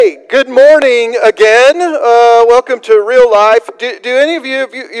Good morning again. Welcome to Real Life. Do any of you,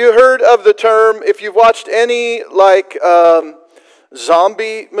 have you heard of the term, if you've watched any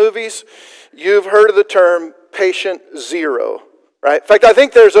zombie movies, you've heard of the term patient zero, right? In fact, I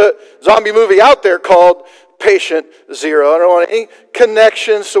think there's a zombie movie out there called Patient Zero. I don't want any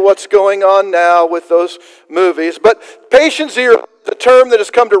connections to what's going on now with those movies, but Patient Zero, the term that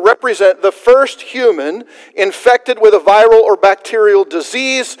has come to represent the first human infected with a viral or bacterial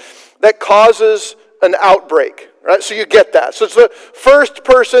disease that causes an outbreak, right? So you get that. So it's the first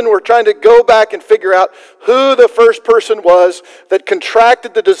person. We're trying to go back and figure out who the first person was that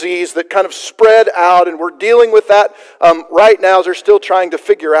contracted the disease that kind of spread out, and we're dealing with that right now as they're still trying to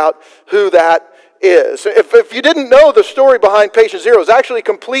figure out who that is. If you didn't know the story behind Patient Zero, it's actually a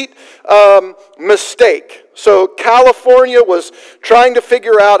complete mistake. So California was trying to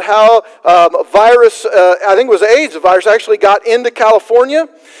figure out how a virus, I think it was AIDS virus, actually got into California,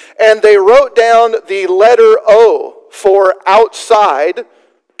 and they wrote down the letter O for outside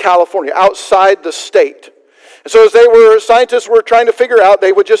California, outside the state. And so as scientists were trying to figure out,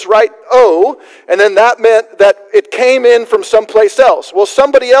 they would just write O, and then that meant that it came in from someplace else. Well,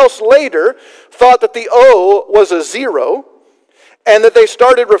 somebody else later thought that the O was a zero, and that they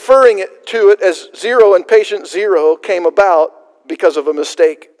started referring to it as zero, and patient zero came about because of a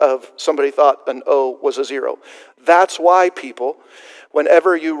mistake of somebody thought an O was a zero. That's why, people,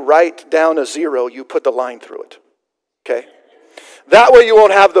 whenever you write down a zero, you put the line through it, okay? That way you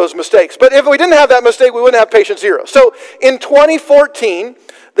won't have those mistakes. But if we didn't have that mistake, we wouldn't have patient zero. So in 2014,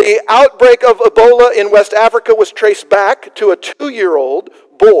 the outbreak of Ebola in West Africa was traced back to a 2-year-old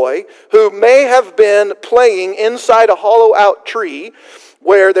boy who may have been playing inside a hollow-out tree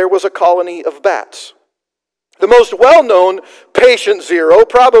where there was a colony of bats. The most well-known patient zero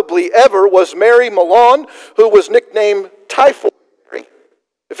probably ever was Mary Malone, who was nicknamed Typhoid Mary.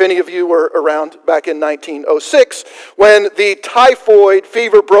 If any of you were around back in 1906, when the typhoid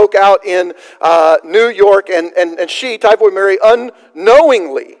fever broke out in New York, and she, Typhoid Mary,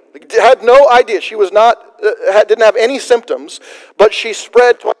 unknowingly had no idea. She was didn't have any symptoms, but she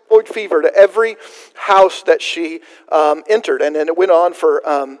spread typhoid fever to every house that she entered, and it went on for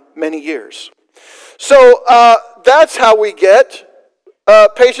many years. So that's how we get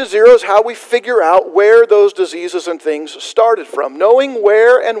patient zero, is how we figure out where those diseases and things started from. Knowing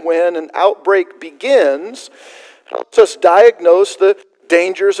where and when an outbreak begins helps us diagnose the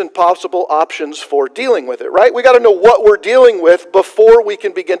dangers and possible options for dealing with it, right? We got to know what we're dealing with before we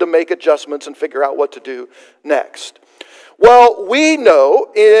can begin to make adjustments and figure out what to do next. Well, we know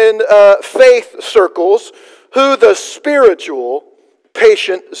in faith circles who the spiritual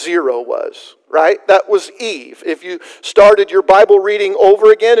patient zero was, right? That was Eve. If you started your Bible reading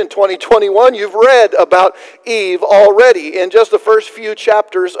over again in 2021, you've read about Eve already in just the first few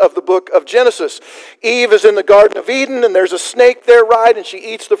chapters of the book of Genesis. Eve is in the Garden of Eden, and there's a snake there, right? And she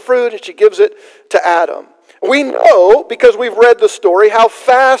eats the fruit, and she gives it to Adam. We know, because we've read the story, how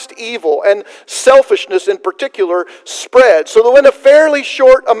fast evil and selfishness in particular spread. So that in a fairly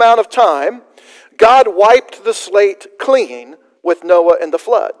short amount of time, God wiped the slate clean with Noah and the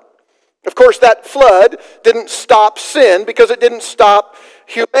flood. Of course, that flood didn't stop sin because it didn't stop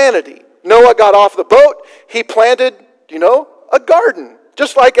humanity. Noah got off the boat. He planted, a garden.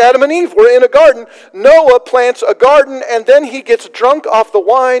 Just like Adam and Eve were in a garden, Noah plants a garden, and then he gets drunk off the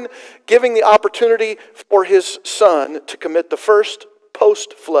wine, giving the opportunity for his son to commit the first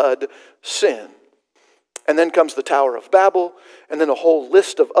post-flood sin. And then comes the Tower of Babel, and then a whole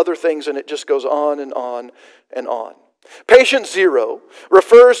list of other things, and it just goes on and on and on. Patient zero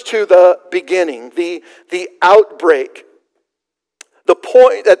refers to the beginning, the outbreak, the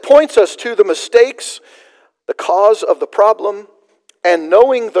point that points us to the mistakes, the cause of the problem, and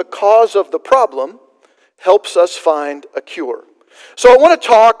knowing the cause of the problem helps us find a cure. So I want to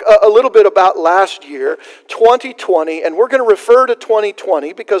talk a little bit about last year, 2020, and we're going to refer to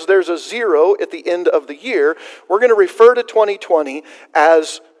 2020 because there's a zero at the end of the year. We're going to refer to 2020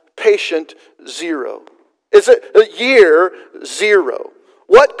 as patient zero. Is it year zero?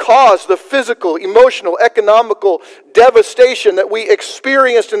 What caused the physical, emotional, economical devastation that we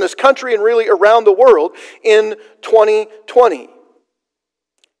experienced in this country and really around the world in 2020?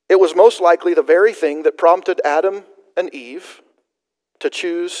 It was most likely the very thing that prompted Adam and Eve to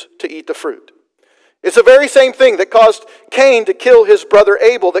choose to eat the fruit. It's the very same thing that caused Cain to kill his brother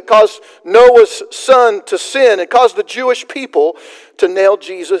Abel, that caused Noah's son to sin, and caused the Jewish people to nail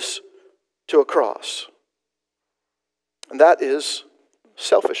Jesus to a cross. And that is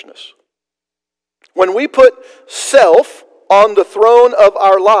selfishness. When we put self on the throne of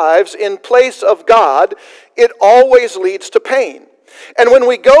our lives in place of God, it always leads to pain. And when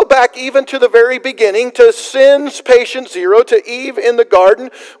we go back even to the very beginning, to sin's patient zero, to Eve in the garden,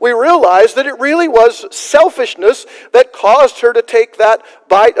 we realize that it really was selfishness that caused her to take that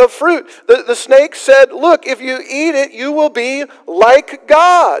bite of fruit. The snake said, look, if you eat it, you will be like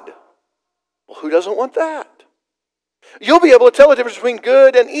God. Well, who doesn't want that? You'll be able to tell the difference between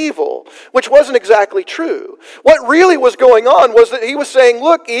good and evil, which wasn't exactly true. What really was going on was that he was saying,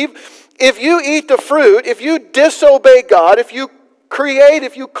 look, Eve, if you eat the fruit, if you disobey God, if you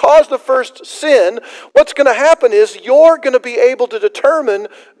cause the first sin, what's going to happen is you're going to be able to determine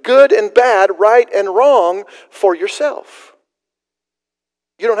good and bad, right and wrong for yourself.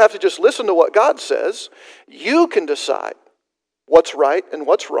 You don't have to just listen to what God says. You can decide what's right and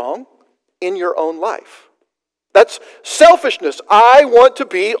what's wrong in your own life. That's selfishness. I want to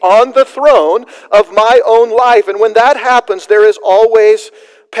be on the throne of my own life. And when that happens, there is always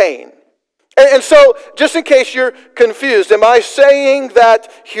pain. And so, just in case you're confused, am I saying that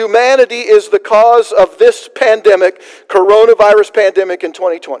humanity is the cause of this pandemic, coronavirus pandemic in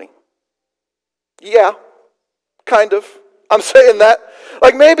 2020? Yeah, kind of. I'm saying that.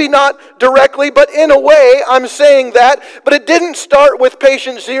 Like maybe not directly, but in a way I'm saying that. But it didn't start with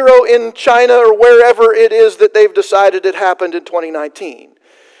patient zero in China or wherever it is that they've decided it happened in 2019.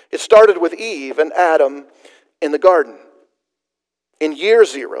 It started with Eve and Adam in the garden in year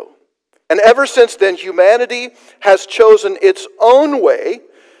zero. And ever since then, humanity has chosen its own way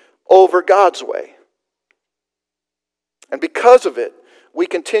over God's way. And because of it, we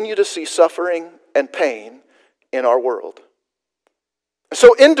continue to see suffering and pain in our world.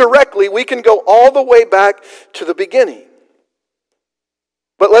 So indirectly, we can go all the way back to the beginning.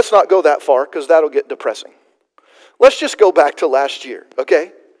 But let's not go that far because that'll get depressing. Let's just go back to last year,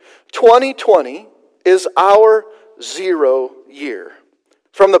 okay? 2020 is our zero year.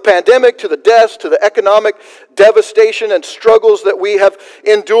 From the pandemic to the deaths to the economic devastation and struggles that we have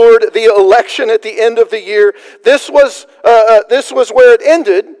endured, the election at the end of the year, this was where it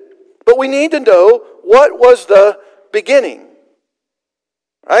ended, but we need to know what was the beginning.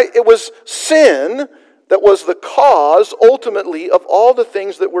 Right? It was sin that was the cause, ultimately, of all the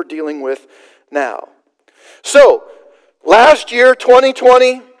things that we're dealing with now. So, last year,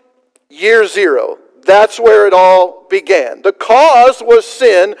 2020, year zero. That's where it all began. The cause was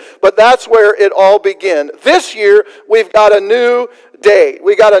sin, but that's where it all began. This year, we've got a new date.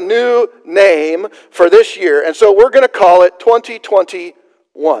 We got a new name for this year. And so we're going to call it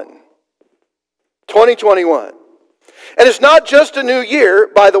 2021. 2021. And it's not just a new year,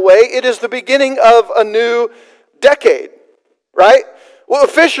 by the way. It is the beginning of a new decade, right? Well,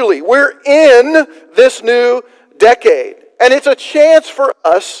 officially, we're in this new decade. And it's a chance for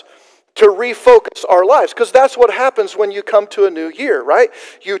us to refocus our lives, because that's what happens when you come to a new year, right?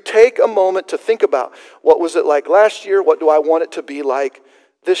 You take a moment to think about, what was it like last year? What do I want it to be like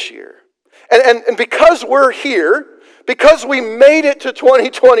this year? And because we're here, because we made it to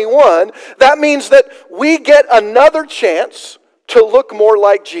 2021, that means that we get another chance to look more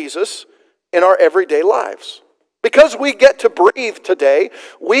like Jesus in our everyday lives. Because we get to breathe today,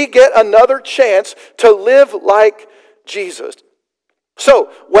 we get another chance to live like Jesus.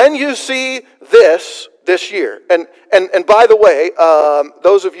 So, when you see this year, and by the way,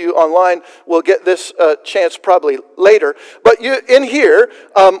 those of you online will get this chance probably later, but in here,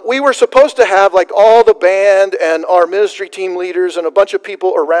 we were supposed to have like all the band and our ministry team leaders and a bunch of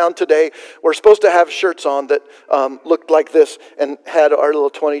people around today were supposed to have shirts on that looked like this and had our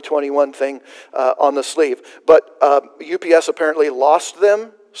little 2021 thing on the sleeve. But UPS apparently lost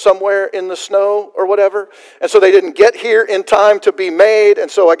them somewhere in the snow or whatever, and so they didn't get here in time to be made,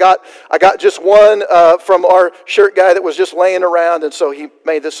 and so I got just one from our shirt guy that was just laying around, and so he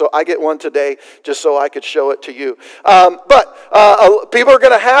made this, so I get one today just so I could show it to you. But people are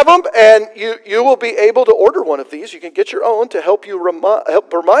going to have them, and you will be able to order one of these. You can get your own to help you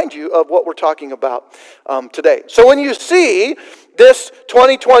help remind you of what we're talking about today. So when you see this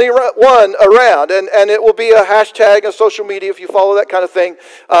 2021 around, and it will be a hashtag on social media if you follow that kind of thing.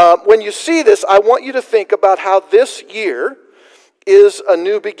 When you see this, I want you to think about how this year is a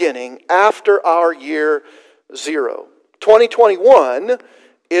new beginning after our year zero. 2021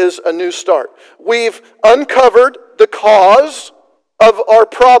 is a new start. We've uncovered the cause of our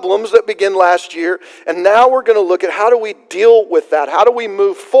problems that began last year, and now we're going to look at how do we deal with that? How do we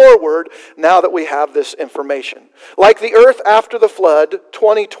move forward now that we have this information? Like the earth after the flood,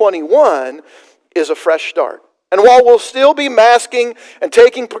 2021 is a fresh start. And while we'll still be masking and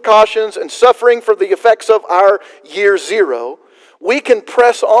taking precautions and suffering for the effects of our year zero, we can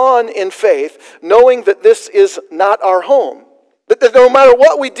press on in faith knowing that this is not our home. That no matter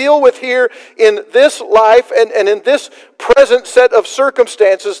what we deal with here in this life and in this present set of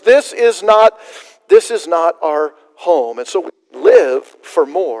circumstances, this is not our home. And so we live for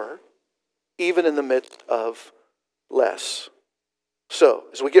more, even in the midst of less. So,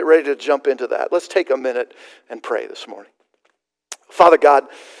 as we get ready to jump into that, let's take a minute and pray this morning. Father God,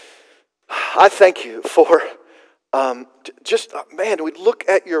 I thank you for we look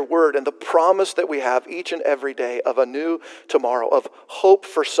at your word and the promise that we have each and every day of a new tomorrow, of hope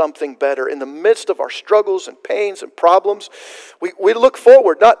for something better. In the midst of our struggles and pains and problems, we look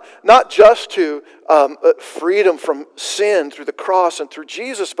forward, not just to freedom from sin through the cross and through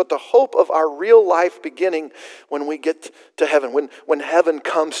Jesus, but the hope of our real life beginning when we get to heaven, when heaven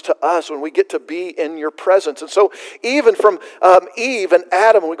comes to us, when we get to be in your presence. And so even from Eve and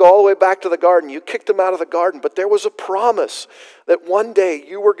Adam, we go all the way back to the garden, you kicked them out of the garden, but there was a promise that one day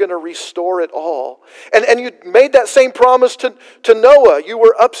you were going to restore it all. And you made that same promise to Noah. You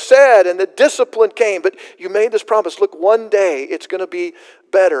were upset and the discipline came, but you made this promise, look, one day it's going to be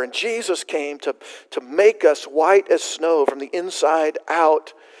better. And Jesus came to make us white as snow from the inside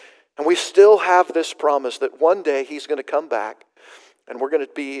out. And we still have this promise that one day he's going to come back and we're going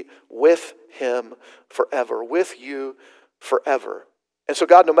to be with him forever, with you forever. And so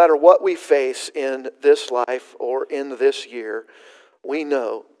God, no matter what we face in this life or in this year, we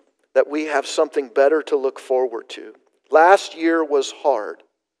know that we have something better to look forward to. Last year was hard,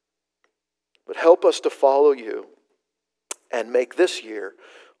 but help us to follow you and make this year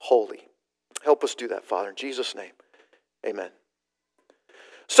holy. Help us do that, Father, in Jesus' name. Amen.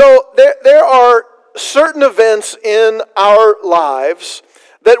 So there are certain events in our lives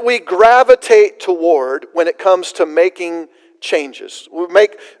that we gravitate toward when it comes to making changes. We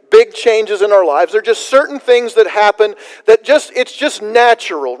make big changes in our lives. There are just certain things that happen that it's just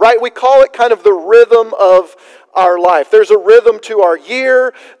natural, right? We call it kind of the rhythm of our life. There's a rhythm to our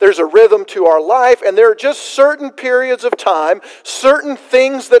year, there's a rhythm to our life, and there are just certain periods of time, certain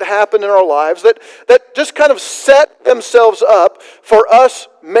things that happen in our lives that just kind of set themselves up for us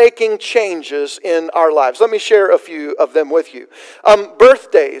making changes in our lives. Let me share a few of them with you.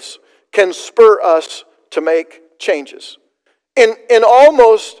 Birthdays can spur us to make changes. In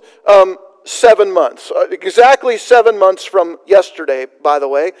almost 7 months, exactly 7 months from yesterday, by the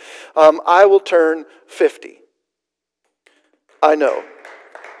way, I will turn 50. I know.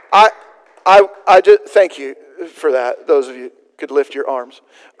 I just thank you for that. Those of you could lift your arms.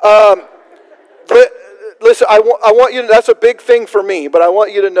 Listen, I want you to, that's a big thing for me, but I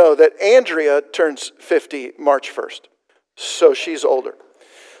want you to know that Andrea turns 50 March 1st. So she's older.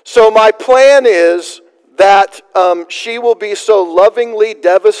 So my plan is that she will be so lovingly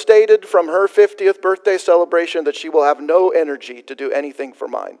devastated from her 50th birthday celebration that she will have no energy to do anything for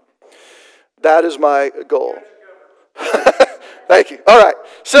mine. That is my goal. Thank you. All right.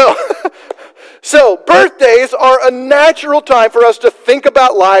 So birthdays are a natural time for us to think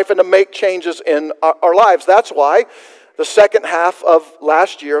about life and to make changes in our lives. That's why the second half of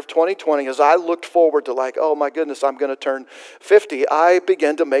last year of 2020, as I looked forward to oh my goodness, I'm going to turn 50, I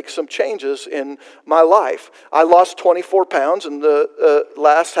began to make some changes in my life. I lost 24 pounds in the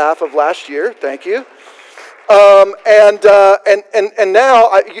last half of last year. Thank you. And now,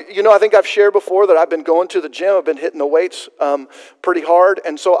 I think I've shared before that I've been going to the gym. I've been hitting the weights pretty hard.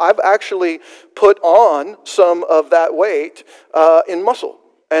 And so I've actually put on some of that weight in muscle.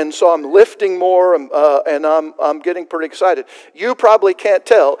 And so I'm lifting more, and I'm getting pretty excited. You probably can't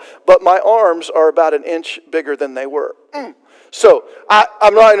tell, but my arms are about an inch bigger than they were. So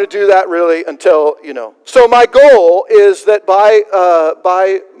I'm not going to do that really until, So my goal is that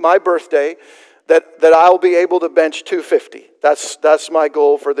by my birthday, that I'll be able to bench 250. That's my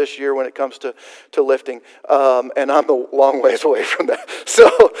goal for this year when it comes to lifting. And I'm a long ways away from that. So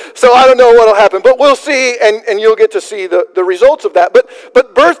I don't know what'll happen, but we'll see, and you'll get to see the results of that.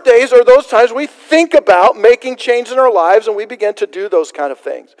 But birthdays are those times we think about making change in our lives, and we begin to do those kind of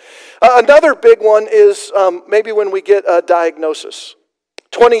things. Another big one is maybe when we get a diagnosis.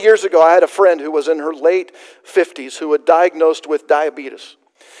 20 years ago, I had a friend who was in her late 50s who was diagnosed with diabetes.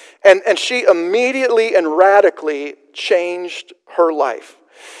 And she immediately and radically changed her life.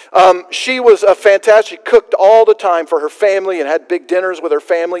 She was a fantastic, cooked all the time for her family and had big dinners with her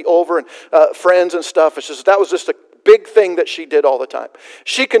family over and friends and stuff. That was just a big thing that she did all the time.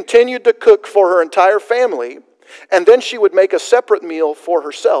 She continued to cook for her entire family, and then she would make a separate meal for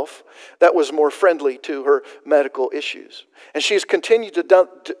herself that was more friendly to her medical issues. And she's continued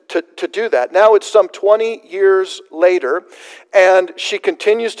to do that. Now it's some 20 years later, and she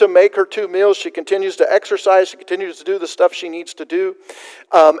continues to make her 2 meals. She continues to exercise. She continues to do the stuff she needs to do.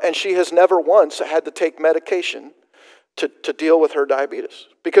 And she has never once had to take medication to deal with her diabetes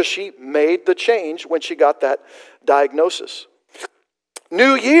because she made the change when she got that diagnosis.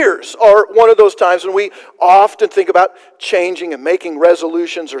 New Year's are one of those times when we often think about changing and making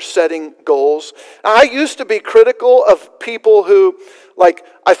resolutions or setting goals. I used to be critical of people who,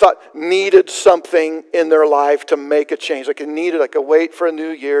 I thought needed something in their life to make a change. Wait for a new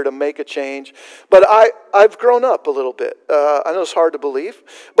year to make a change. But I've grown up a little bit. I know it's hard to believe,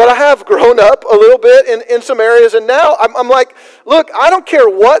 but I have grown up a little bit in some areas. And now I'm like, look, I don't care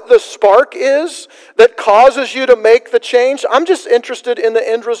what the spark is that causes you to make the change. I'm just interested in the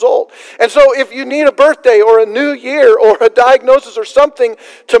end result. And so if you need a birthday or a new year or a diagnosis or something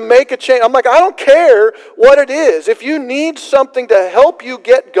to make a change, I'm like, I don't care what it is. If you need something to help you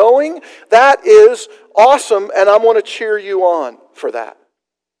get going, that is awesome, and I'm going to cheer you on for that.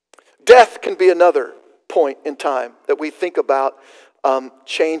 Death can be another point in time that we think about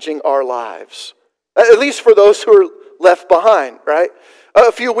changing our lives, at least for those who are left behind, right?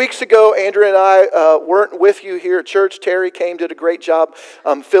 A few weeks ago, Andrea and I weren't with you here at church. Terry came, did a great job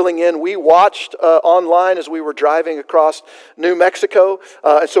filling in. We watched online as we were driving across New Mexico,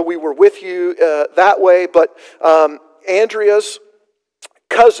 and so we were with you that way. But Andrea's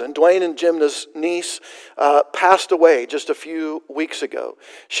cousin, Dwayne and Jimna's niece, passed away just a few weeks ago.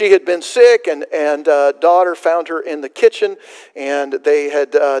 She had been sick, and daughter found her in the kitchen, and they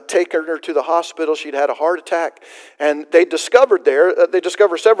had taken her to the hospital. She'd had a heart attack, and they discovered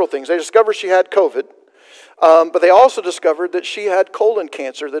several things. They discovered she had COVID, but they also discovered that she had colon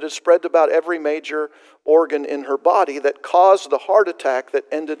cancer that had spread to about every major organ in her body that caused the heart attack that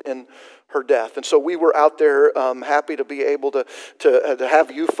ended in her death. And so we were out there happy to be able to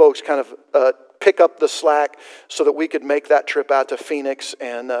have you folks kind of pick up the slack so that we could make that trip out to Phoenix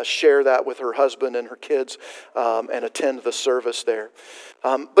and share that with her husband and her kids and attend the service there.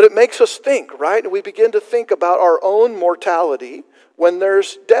 But it makes us think, right? And we begin to think about our own mortality when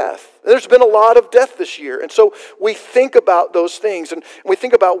there's death. There's been a lot of death this year. And so we think about those things and we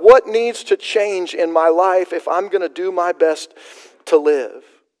think about what needs to change in my life if I'm going to do my best to live.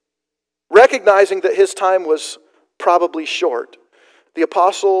 Recognizing that his time was probably short, the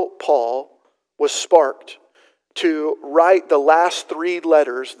Apostle Paul was sparked to write the last 3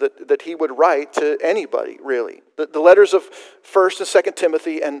 letters that he would write to anybody, really. The letters of 1st and 2nd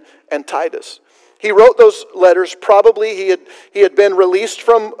Timothy and Titus. He wrote those letters, probably he had been released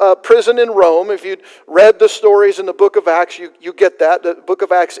from prison in Rome. If you'd read the stories in the book of Acts, you get that. The book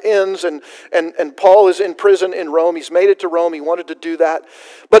of Acts ends and Paul is in prison in Rome. He's made it to Rome. He wanted to do that.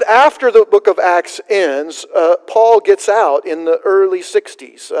 But after the book of Acts ends, Paul gets out in the early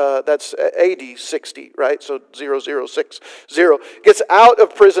 60s. That's AD 60, right? So 0060. Gets out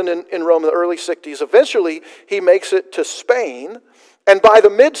of prison in Rome in the early 60s. Eventually, he makes it to Spain. And by the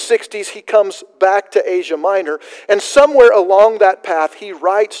mid-60s, he comes back to Asia Minor. And somewhere along that path, he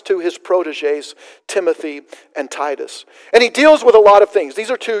writes to his protégés, Timothy and Titus. And he deals with a lot of things. These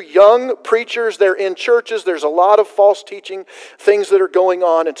are 2 young preachers. They're in churches. There's a lot of false teaching, things that are going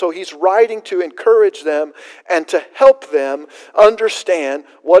on. And so he's writing to encourage them and to help them understand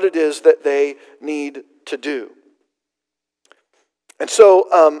what it is that they need to do. And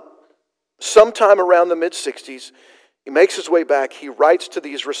so sometime around the mid-60s, he makes his way back. He writes to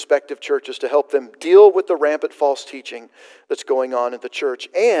these respective churches to help them deal with the rampant false teaching that's going on in the church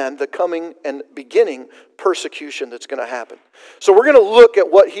and the coming and beginning persecution that's going to happen. So we're going to look at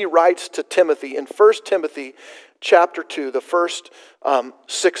what he writes to Timothy in 1 Timothy chapter 2, the first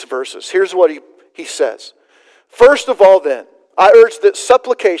 6 verses. Here's what he says. First of all then, I urge that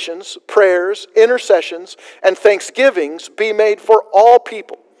supplications, prayers, intercessions, and thanksgivings be made for all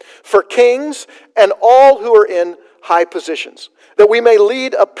people, for kings and all who are in high positions, that we may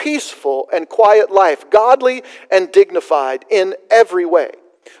lead a peaceful and quiet life, godly and dignified in every way.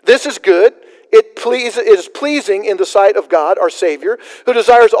 This is good. It is pleasing in the sight of God, our Savior, who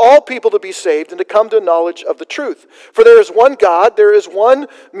desires all people to be saved and to come to knowledge of the truth. For there is one God, there is one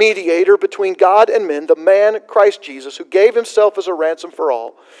mediator between God and men, the man Christ Jesus, who gave himself as a ransom for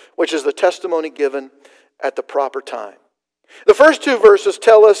all, which is the testimony given at the proper time. The first 2 verses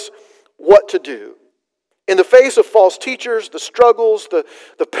tell us what to do. In the face of false teachers, the struggles, the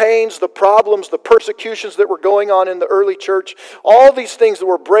pains, the problems, the persecutions that were going on in the early church, all these things that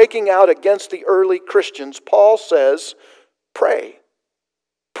were breaking out against the early Christians, Paul says, pray.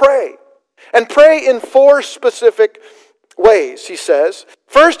 Pray. And pray in 4 specific ways, he says.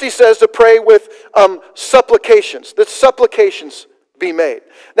 First, he says to pray with supplications, that supplications be made.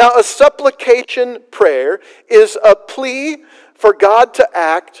 Now, a supplication prayer is a plea for God to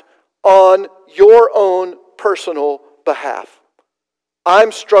act on your own personal behalf.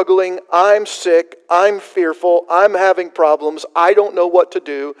 I'm struggling, I'm sick, I'm fearful, I'm having problems, I don't know what to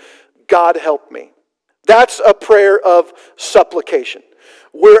do. God help me. That's a prayer of supplication.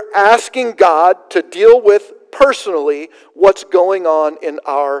 We're asking God to deal with personally what's going on in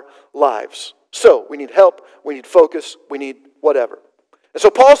our lives. So we need help, we need focus, we need whatever. And so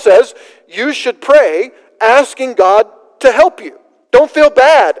Paul says you should pray asking God to help you. Don't feel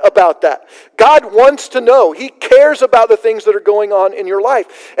bad about that. God wants to know. He cares about the things that are going on in your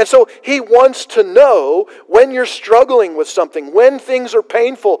life. And so He wants to know when you're struggling with something, when things are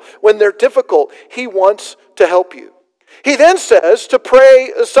painful, when they're difficult. He wants to help you. He then says to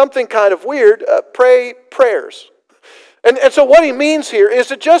pray something kind of weird, pray prayers. And so what he means here is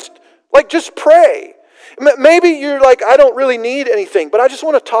to just pray. Maybe you're like, I don't really need anything, but I just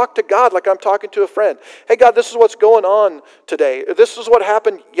want to talk to God like I'm talking to a friend. Hey, God, this is what's going on today. This is what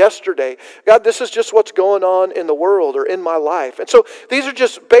happened yesterday. God, this is just what's going on in the world or in my life. And so these are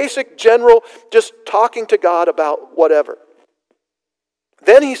just basic, general, just talking to God about whatever.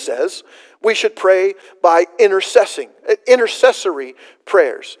 Then he says we should pray by intercessory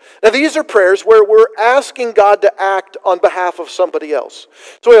prayers. Now these are prayers where we're asking God to act on behalf of somebody else.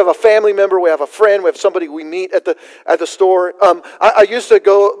 So we have a family member, we have a friend, we have somebody we meet at the store. I used to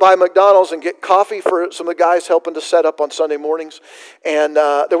go by McDonald's and get coffee for some of the guys helping to set up on Sunday mornings. And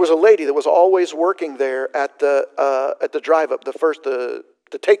there was a lady that was always working there at the drive-up, the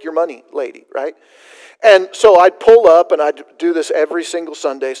take your money lady, right? And so I'd pull up, and I'd do this every single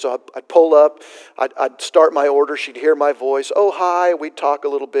Sunday. So I'd pull up, I'd start my order, she'd hear my voice, oh, hi, we'd talk a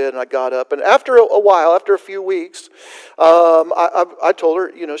little bit, and I got up. And after a while, after a few weeks, I told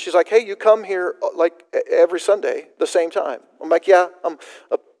her, she's like, hey, you come here like every Sunday, the same time. I'm like, yeah, I'm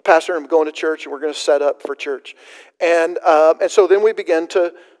a pastor, and I'm going to church, and we're going to set up for church. And so then we began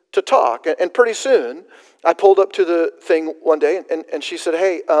to talk. And pretty soon, I pulled up to the thing one day, and she said,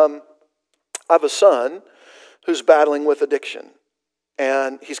 hey, I have a son who's battling with addiction,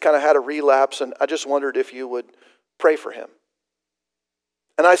 and he's kind of had a relapse, and I just wondered if you would pray for him.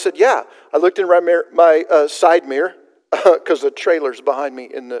 And I said, yeah. I looked in my side mirror, because the trailer's behind me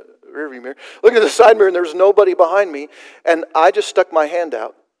in the rearview mirror. Looked at the side mirror, and there was nobody behind me, and I just stuck my hand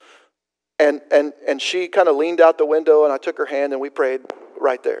out, and she kind of leaned out the window, and I took her hand, and we prayed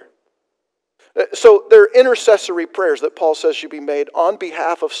right there. So there are intercessory prayers that Paul says should be made on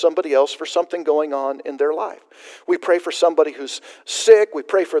behalf of somebody else for something going on in their life. We pray for somebody who's sick. We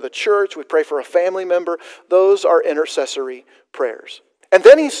pray for the church. We pray for a family member. Those are intercessory prayers. And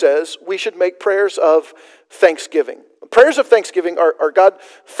then he says we should make prayers of thanksgiving. Prayers of thanksgiving are God,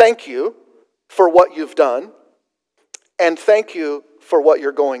 thank you for what you've done, and thank you for what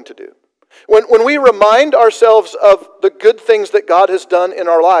you're going to do. When we remind ourselves of the good things that God has done in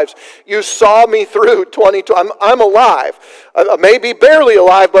our lives, you saw me through 2020. I'm alive. I may be barely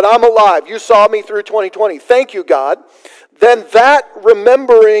alive, but I'm alive. You saw me through 2020. Thank you, God. Then that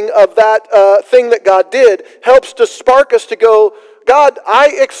remembering of that thing that God did helps to spark us to go, God,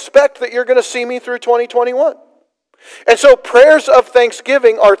 I expect that you're going to see me through 2021. And so prayers of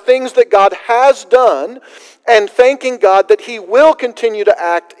thanksgiving are things that God has done, and thanking God that He will continue to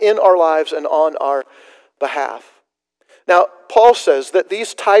act in our lives and on our behalf. Now, Paul says that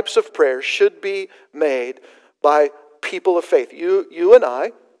these types of prayers should be made by people of faith. You and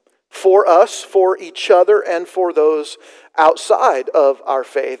I, for us, for each other, and for those outside of our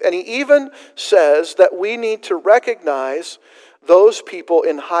faith. And he even says that we need to recognize those people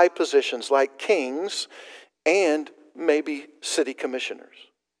in high positions like kings and maybe city commissioners.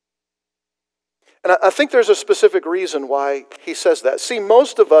 And I think there's a specific reason why he says that. See,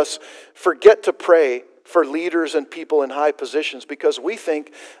 most of us forget to pray for leaders and people in high positions because we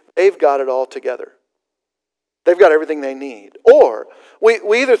think they've got it all together. They've got everything they need. Or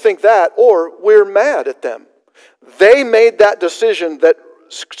we either think that or we're mad at them. They made that decision that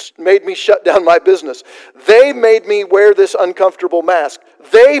made me shut down my business. They made me wear this uncomfortable mask.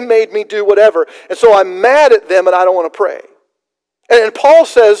 They made me do whatever. And so I'm mad at them and I don't want to pray. And Paul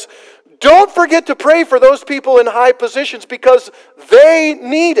says, don't forget to pray for those people in high positions because they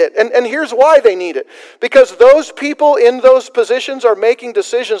need it. And here's why they need it. Because those people in those positions are making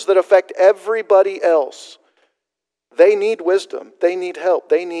decisions that affect everybody else. They need wisdom. They need help.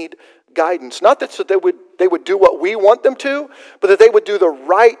 They need guidance. Not that they would do what we want them to, but that they would do the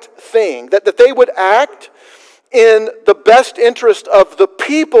right thing. That they would act in the best interest of the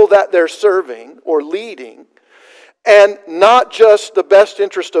people that they're serving or leading, and not just the best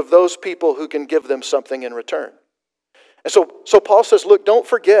interest of those people who can give them something in return. And so Paul says, look, don't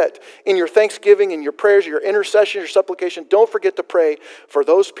forget in your thanksgiving, in your prayers, your intercession, your supplication, don't forget to pray for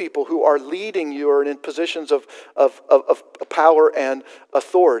those people who are leading you or in positions of power and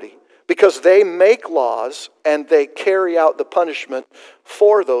authority. Because they make laws and they carry out the punishment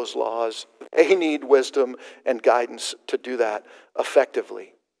for those laws. They need wisdom and guidance to do that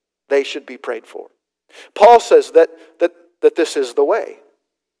effectively. They should be prayed for. Paul says that this is the way.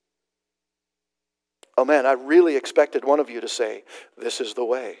 Oh man, I really expected one of you to say, this is the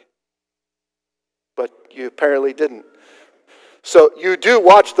way. But you apparently didn't. So you do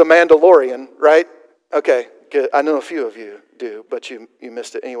watch The Mandalorian, right? Okay, good. I know a few of you do, but you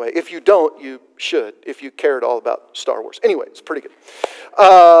missed it anyway. If you don't, you should, if you care at all about Star Wars. Anyway, it's pretty good.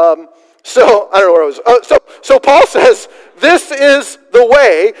 So, I don't know where I was. So Paul says, this is the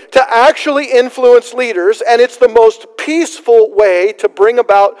way to actually influence leaders, and it's the most peaceful way to bring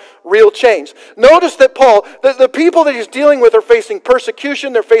about real change. Notice that Paul, the people that he's dealing with are facing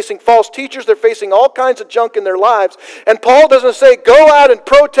persecution, they're facing false teachers, they're facing all kinds of junk in their lives. And Paul doesn't say, go out and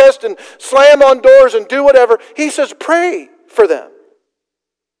protest and slam on doors and do whatever. He says, pray for them.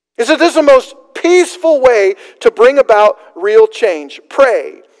 He said, this is the most peaceful way to bring about real change.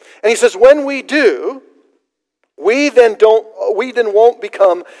 Pray. And he says, when we do, we then won't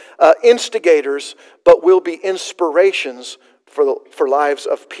become instigators, but will be inspirations for lives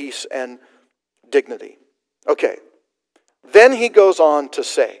of peace and dignity. Okay. Then he goes on to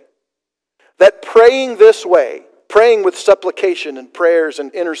say that praying this way, praying with supplication and prayers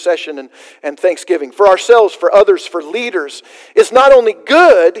and intercession and thanksgiving for ourselves, for others, for leaders, is not only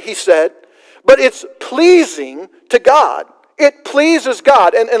good, he said, but it's pleasing to God. It pleases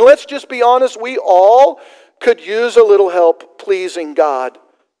God. And let's just be honest, we all could use a little help pleasing God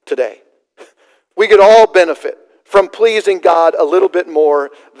today. We could all benefit from pleasing God a little bit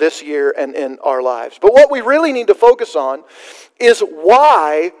more this year and in our lives. But what we really need to focus on is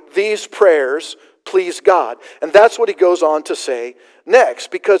why these prayers please God. And that's what he goes on to say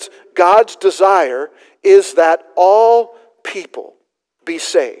next. Because God's desire is that all people be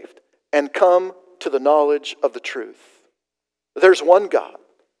saved and come to the knowledge of the truth. There's one God,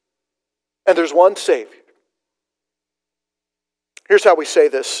 and there's one Savior. Here's how we say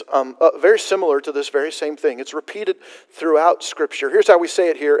this, very similar to this very same thing. It's repeated throughout Scripture. Here's how we say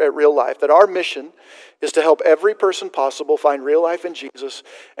it here at Real Life, that our mission is to help every person possible find real life in Jesus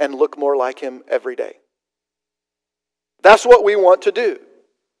and look more like Him every day. That's what we want to do.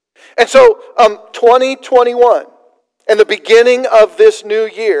 And so, 2021... and the beginning of this new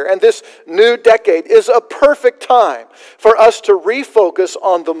year and this new decade is a perfect time for us to refocus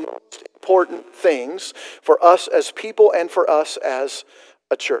on the most important things for us as people and for us as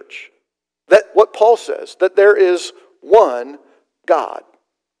a church. That what Paul says, that there is one God.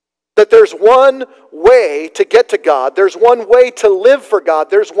 That there's one way to get to God. There's one way to live for God.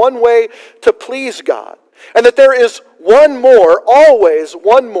 There's one way to please God. And that there is one more, always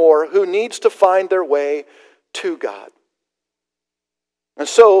one more, who needs to find their way to God. And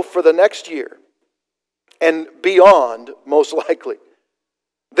so, for the next year, and beyond, most likely,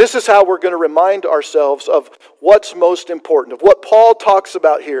 this is how we're going to remind ourselves of what's most important, of what Paul talks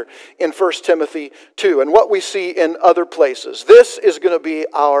about here in 1 Timothy 2, and what we see in other places. This is going to be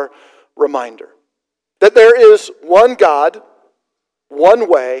our reminder. That there is one God, one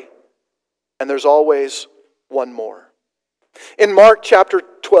way, and there's always one more. In Mark chapter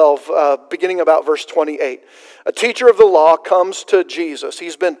 12, beginning about verse 28, a teacher of the law comes to Jesus.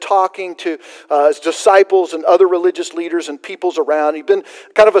 He's been talking to his disciples and other religious leaders and peoples around. He's been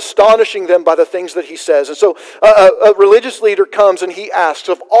kind of astonishing them by the things that he says. And so a religious leader comes and he asks,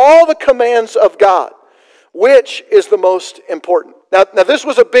 of all the commands of God, which is the most important? Now this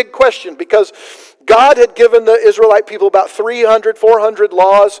was a big question because God had given the Israelite people about 300, 400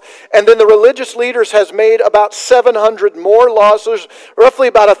 laws, and then the religious leaders has made about 700 more laws. So there's roughly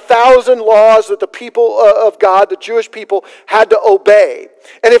about 1,000 laws that the people of God, the Jewish people, had to obey.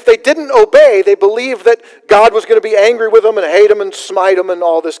 And if they didn't obey, they believed that God was going to be angry with them and hate them and smite them and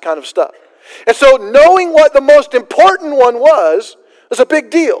all this kind of stuff. And so knowing what the most important one was a big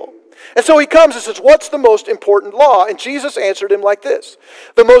deal. And so he comes and says, what's the most important law? And Jesus answered him like this.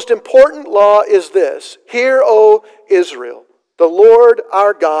 The most important law is this. Hear, O Israel, the Lord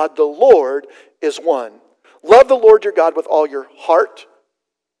our God, the Lord is one. Love the Lord your God with all your heart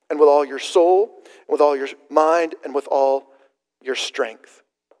and with all your soul, and with all your mind, and with all your strength.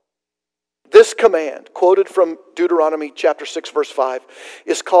 This command, quoted from Deuteronomy chapter 6, verse 5,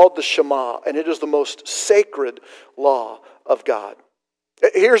 is called the Shema, and it is the most sacred law of God.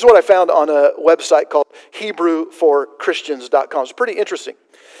 Here's what I found on a website called HebrewForChristians.com. It's pretty interesting.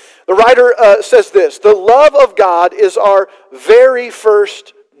 The writer says this: the love of God is our very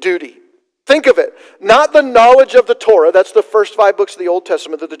first duty. Think of it. Not the knowledge of the Torah, that's the first 5 books of the Old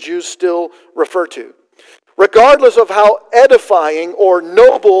Testament that the Jews still refer to. Regardless of how edifying or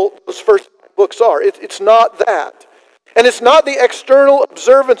noble those first 5 books are, it's not that. And it's not the external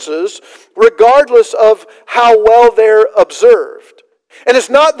observances, regardless of how well they're observed. And it's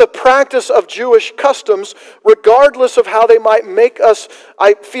not the practice of Jewish customs, regardless of how they might make us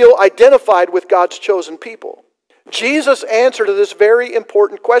feel identified with God's chosen people. Jesus' answer to this very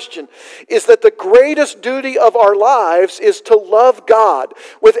important question is that the greatest duty of our lives is to love God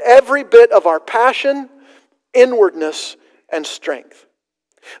with every bit of our passion, inwardness, and strength.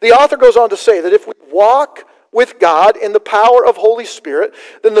 The author goes on to say that if we walk with God in the power of Holy Spirit,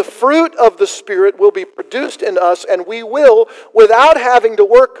 then the fruit of the Spirit will be produced in us, and we will, without having to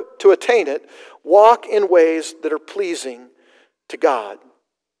work to attain it, walk in ways that are pleasing to God.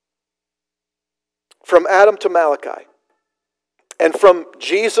 From Adam to Malachi, and from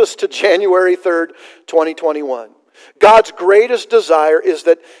Jesus to January 3rd, 2021, God's greatest desire is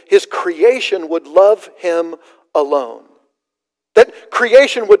that His creation would love Him alone. That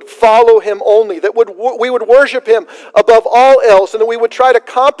creation would follow Him only, that we would worship Him above all else, and that we would try to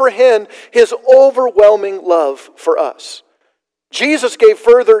comprehend His overwhelming love for us. Jesus gave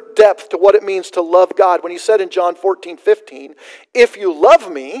further depth to what it means to love God when He said in John 14:15, "If you love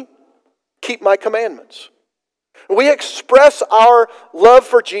me, keep my commandments." We express our love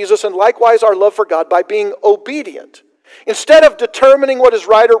for Jesus and likewise our love for God by being obedient. Instead of determining what is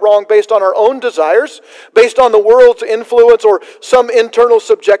right or wrong based on our own desires, based on the world's influence or some internal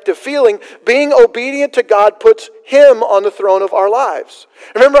subjective feeling, being obedient to God puts Him on the throne of our lives.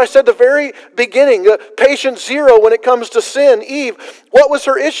 Remember I said at the very beginning, patient zero when it comes to sin, Eve, what was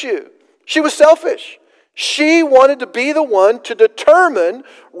her issue? She was selfish. She wanted to be the one to determine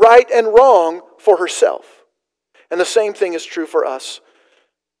right and wrong for herself. And the same thing is true for us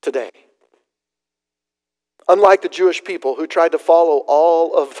today. Unlike the Jewish people who tried to follow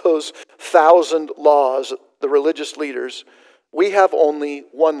all of those 1,000 laws, the religious leaders, we have only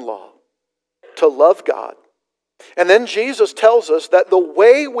one law: to love God. And then Jesus tells us that the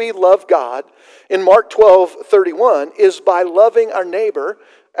way we love God in Mark 12:31 is by loving our neighbor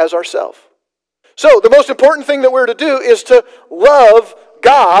as ourselves. So the most important thing that we're to do is to love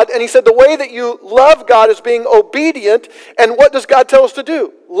God. And he said the way that you love God is being obedient. And what does God tell us to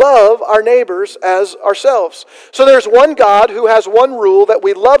do? Love our neighbors as ourselves. So there's one God who has one rule, that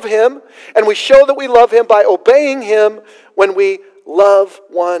we love Him. And we show that we love Him by obeying Him when we love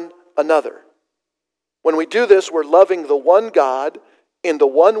one another. When we do this, we're loving the one God in the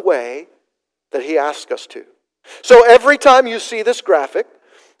one way that He asks us to. So every time you see this graphic,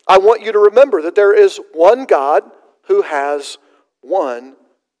 I want you to remember that there is one God who has one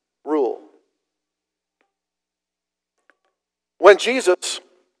rule. When Jesus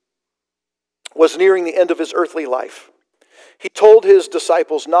was nearing the end of His earthly life, He told His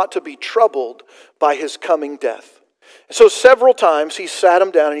disciples not to be troubled by His coming death. So several times He sat them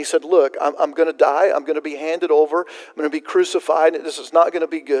down and He said, look, I'm going to die. I'm going to be handed over. I'm going to be crucified. This is not going to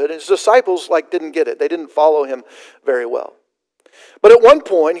be good. And His disciples didn't get it. They didn't follow Him very well. But at one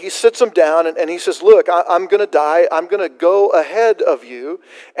point, He sits them down and He says, look, I'm going to die. I'm going to go ahead of you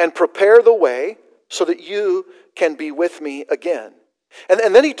and prepare the way so that you can be with me again.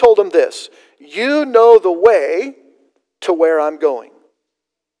 And then He told them this: you know the way to where I'm going.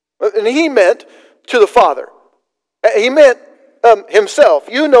 And He meant to the Father. He meant Himself.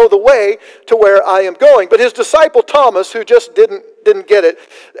 You know the way to where I am going. But His disciple Thomas, who just didn't get it,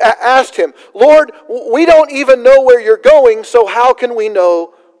 asked Him, Lord, we don't even know where you're going, so how can we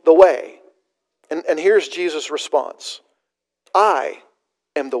know the way? And here's Jesus' response: I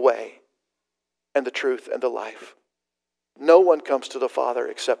am the way and the truth and the life. No one comes to the Father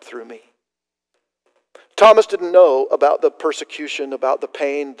except through me. Thomas didn't know about the persecution, about the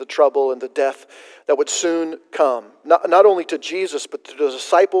pain, the trouble, and the death that would soon come, not only to Jesus, but to the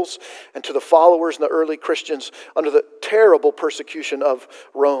disciples and to the followers and the early Christians under the terrible persecution of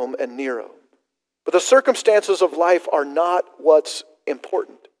Rome and Nero. But the circumstances of life are not what's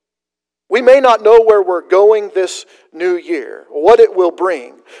important. We may not know where we're going this new year, what it will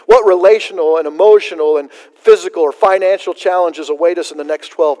bring, what relational and emotional and physical or financial challenges await us in the next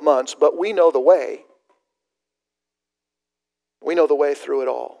 12 months, but we know the way. We know the way through it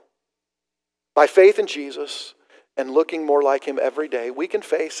all. By faith in Jesus and looking more like Him every day, we can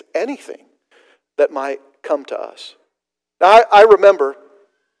face anything that might come to us. Now, I remember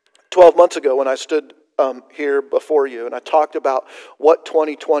 12 months ago when I stood here before you, and I talked about what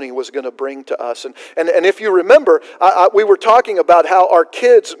 2020 was going to bring to us. And if you remember, we were talking about how our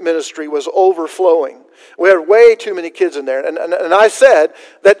kids' ministry was overflowing. We had way too many kids in there. And I said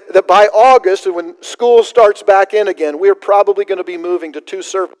that by August, when school starts back in again, we're probably going to be moving to 2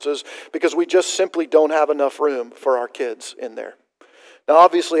 services because we just simply don't have enough room for our kids in there. Now,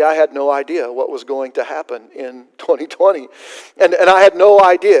 obviously, I had no idea what was going to happen in 2020. And I had no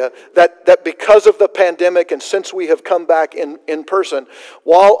idea that because of the pandemic and since we have come back in person,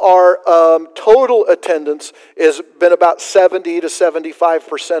 while our total attendance has been about 70 to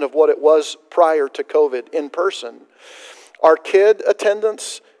 75% of what it was prior to COVID in person, our kid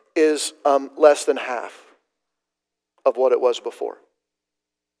attendance is less than half of what it was before.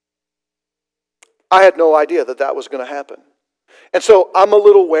 I had no idea that was going to happen. And so I'm a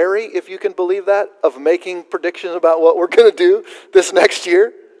little wary, if you can believe that, of making predictions about what we're going to do this next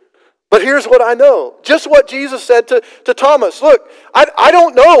year. But here's what I know. Just what Jesus said to Thomas. Look, I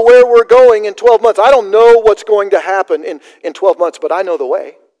don't know where we're going in 12 months. I don't know what's going to happen in 12 months, but I know the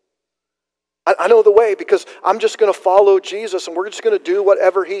way. I know the way because I'm just going to follow Jesus and we're just going to do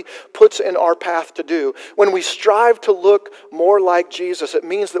whatever He puts in our path to do. When we strive to look more like Jesus, it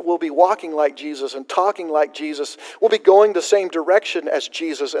means that we'll be walking like Jesus and talking like Jesus. We'll be going the same direction as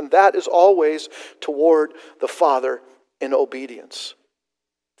Jesus, and that is always toward the Father in obedience.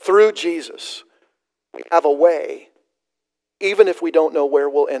 Through Jesus, we have a way, even if we don't know where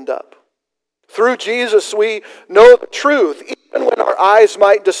we'll end up. Through Jesus, we know the truth, even when our eyes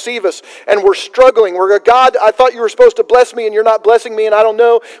might deceive us and we're struggling. We're going, God, I thought you were supposed to bless me and you're not blessing me and I don't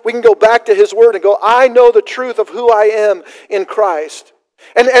know. We can go back to His Word and go, I know the truth of who I am in Christ.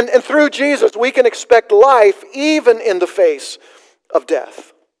 And through Jesus, we can expect life even in the face of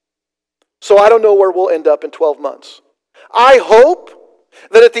death. So I don't know where we'll end up in 12 months. I hope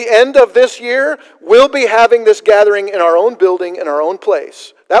that at the end of this year, we'll be having this gathering in our own building, in our own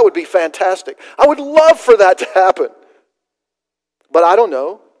place. That would be fantastic. I would love for that to happen. But I don't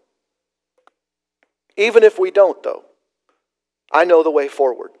know. Even if we don't, though, I know the way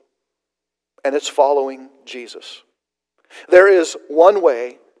forward. And it's following Jesus. There is one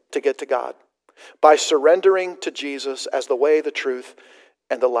way to get to God. By surrendering to Jesus as the way, the truth,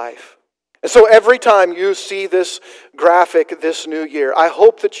 and the life. And so every time you see this graphic this new year, I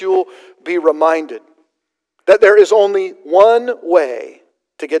hope that you'll be reminded that there is only one way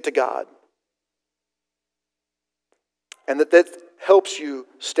to get to God. And that helps you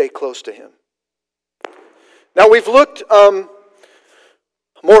stay close to Him. Now we've looked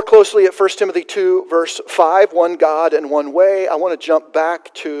more closely at 1 Timothy 2, verse 5, one God and one way. I want to jump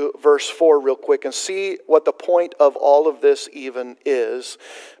back to verse 4 real quick and see what the point of all of this even is.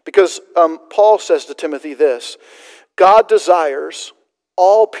 Because Paul says to Timothy this, God desires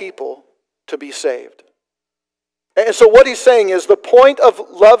all people to be saved. And so what he's saying is the point of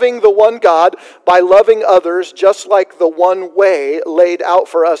loving the one God by loving others just like the one way laid out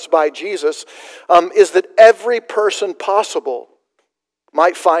for us by Jesus is that every person possible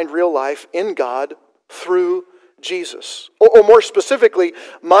might find real life in God through Jesus. Or more specifically,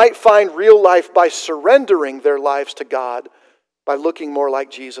 might find real life by surrendering their lives to God by looking more like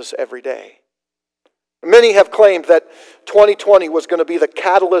Jesus every day. Many have claimed that 2020 was going to be the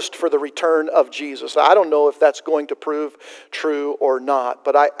catalyst for the return of Jesus. I don't know if that's going to prove true or not,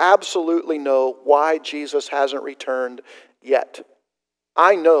 but I absolutely know why Jesus hasn't returned yet.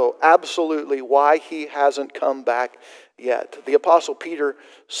 I know absolutely why He hasn't come back yet. The Apostle Peter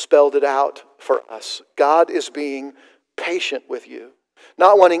spelled it out for us. God is being patient with you,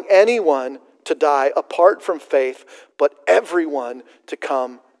 not wanting anyone to die apart from faith, but everyone to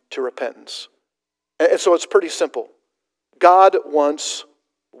come to repentance. And so it's pretty simple. God wants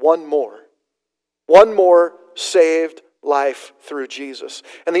one more saved life through Jesus.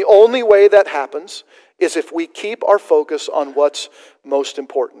 And the only way that happens is if we keep our focus on what's most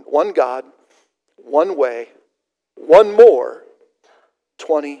important. One God, one way, one more,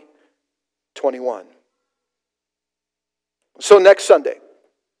 2021. So next Sunday,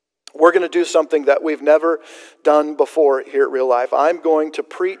 we're going to do something that we've never done before here at Real Life. I'm going to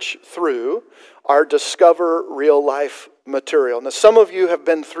preach through our Discover Real Life material. Now, some of you have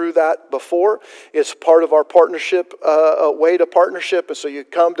been through that before. It's part of our partnership, way to partnership. And so you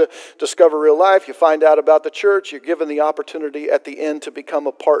come to Discover Real Life, you find out about the church, you're given the opportunity at the end to become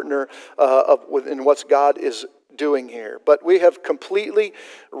a partner in what God is doing here. But we have completely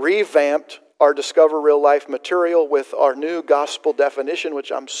revamped our Discover Real Life material with our new gospel definition,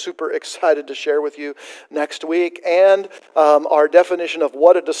 which I'm super excited to share with you next week, and our definition of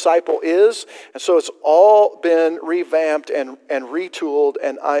what a disciple is. And so it's all been revamped and retooled,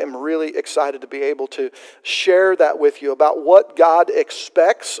 and I am really excited to be able to share that with you about what God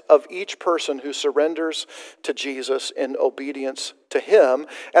expects of each person who surrenders to Jesus in obedience to Him.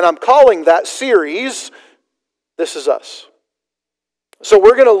 And I'm calling that series, This Is Us. So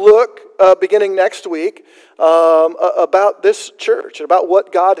we're going to look, beginning next week, about this church, about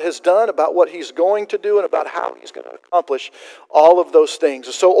what God has done, about what He's going to do, and about how He's going to accomplish all of those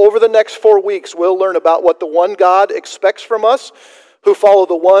things. So over the next 4 weeks, we'll learn about what the one God expects from us, who follow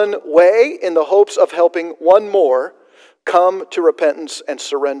the one way in the hopes of helping one more come to repentance and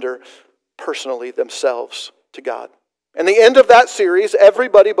surrender personally themselves to God. And the end of that series,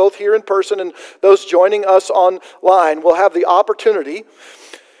 everybody, both here in person and those joining us online, will have the opportunity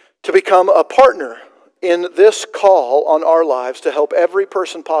to become a partner in this call on our lives to help every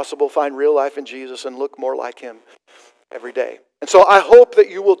person possible find real life in Jesus and look more like Him every day. And so I hope that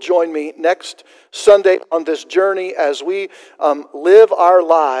you will join me next Sunday on this journey as we live our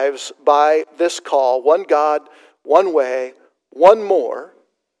lives by this call, one God, one way, one more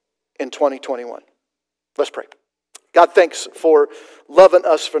in 2021. Let's pray. God, thanks for loving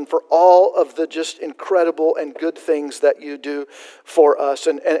us and for all of the just incredible and good things that you do for us.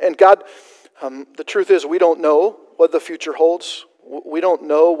 And God, the truth is we don't know what the future holds. We don't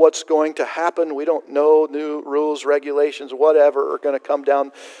know what's going to happen. We don't know new rules, regulations, whatever are going to come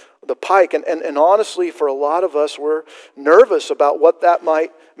down the pike. And honestly, for a lot of us, we're nervous about what that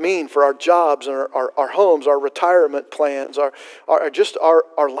might mean for our jobs and our homes, our retirement plans, our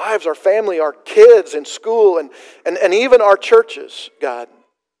lives, our family, our kids in school, and even our churches, God.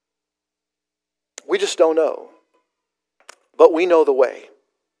 We just don't know. But we know the way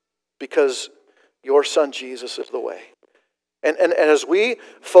because your Son Jesus is the way. And as we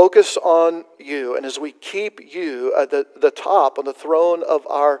focus on you and as we keep you at the top, on the throne of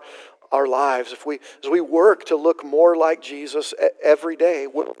our lives, as we work to look more like Jesus every day,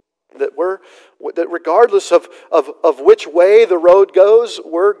 that regardless of which way the road goes,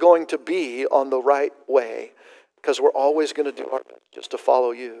 we're going to be on the right way because we're always going to do our best just to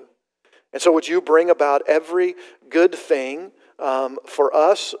follow you. And so would you bring about every good thing for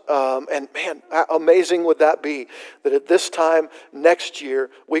us, and man, how amazing would that be, that at this time next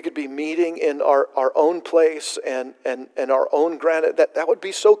year we could be meeting in our own place and our own granite. That would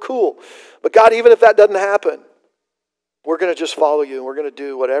be so cool. But God, even if that doesn't happen, we're going to just follow you, and we're going to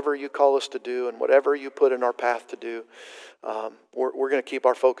do whatever you call us to do and whatever you put in our path to do. We're going to keep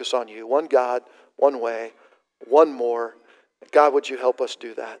our focus on you. One God, one way, one more. God, would you help us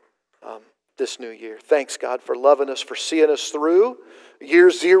do that this new year? Thanks, God, for loving us, for seeing us through year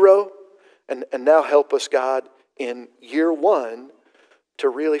 0. And now help us, God, in year 1 to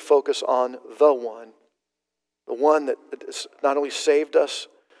really focus on the one that has not only saved us,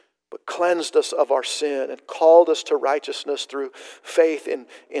 but cleansed us of our sin and called us to righteousness through faith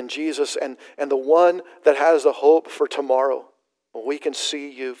in Jesus, and the one that has the hope for tomorrow. We can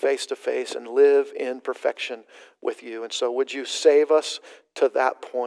see you face to face and live in perfection with you. And so would you save us to that point?